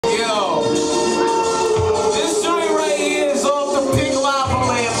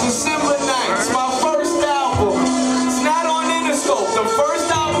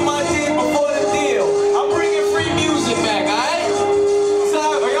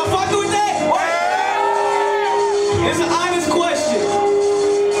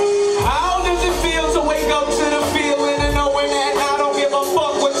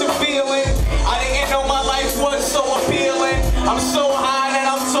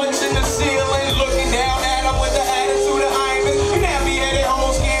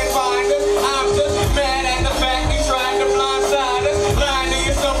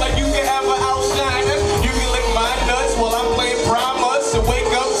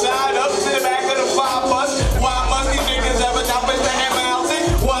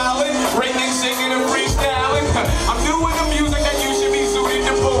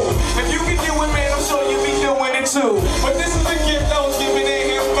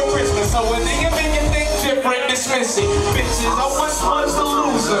dismissing bitches. I once was the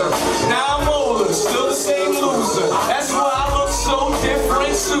loser, now I'm older, still the same loser. That's why I look so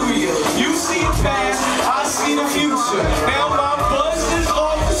different to you. You see the past, I see the future. Now my buzz is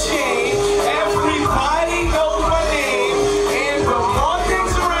off the chain. Everybody knows my name, and the more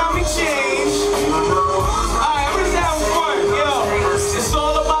things around me change. Alright, we're just having fun, yo. It's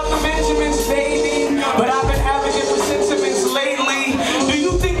all about the Benjamins, baby. But I've been having different sentiments lately. Do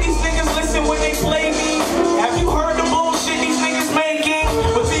you think these niggas listen when they play me? Have you heard the bullshit these niggas making?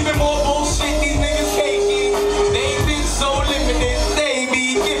 What's even more bullshit these niggas taking? They've been so limited, they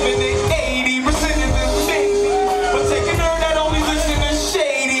be giving it 80% of them baby. But taking her that only listen to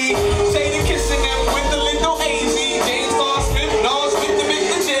shady. Shady kissing them with the little AZ. James Star Smith, Nas with the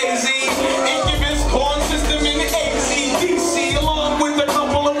Mr. Jay-Z. Incubus, corn system in the ACDC. Along with a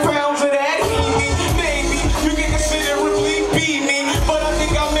couple of pounds of that heat. Maybe you can considerably beat me, but I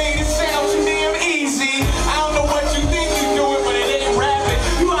think I made it sound too damn easy. I don't know what you think you doing, but it ain't rapping.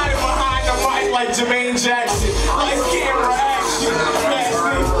 You hiding behind the mic like Jermaine Jackson, like camera action. Nasty.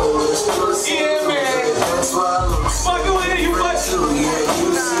 Yeah, man. Fucking with it, you fucking.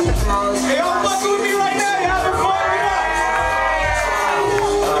 Hey, y'all fucking with me right now. You having fun right now?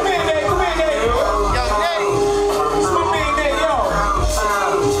 Come here, Nate. Come here, Nate. Yo, Nate. It's my big Nate, yo.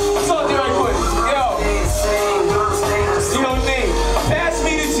 I told you right quick. Yo, Nate. Pass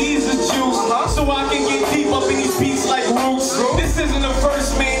me the Jesus juice, so I can get deep up in these beats like roots. This isn't the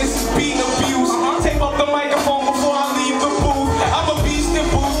first, man. This is beat abuse. Tape up the microphone before I leave the booth. I'm a beast in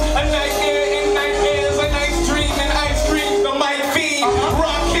booth. A nightmare in nightmares. A nice dream and ice cream. The mic fiend.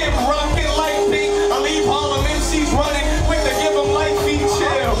 Rockin' like Pink. I leave Harlem MCs running. Quick to give them light feet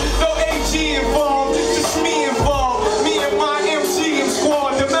chill. No AG involved. Just me involved. Me and my MGM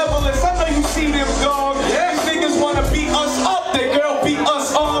squad. The Beverless. I know you see them, dog. These niggas wanna beat us up. That girl beat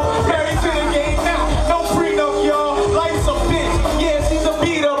us off. Married to the game now. No prenup, y'all. Life's a bitch. Yeah, she's a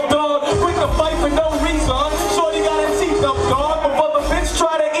beat up, dog. Bring the fight for no reason. Shorty got her teeth up, dog. But the bitch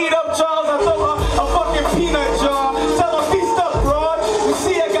try to eat up Charles, I throw her a fucking peanut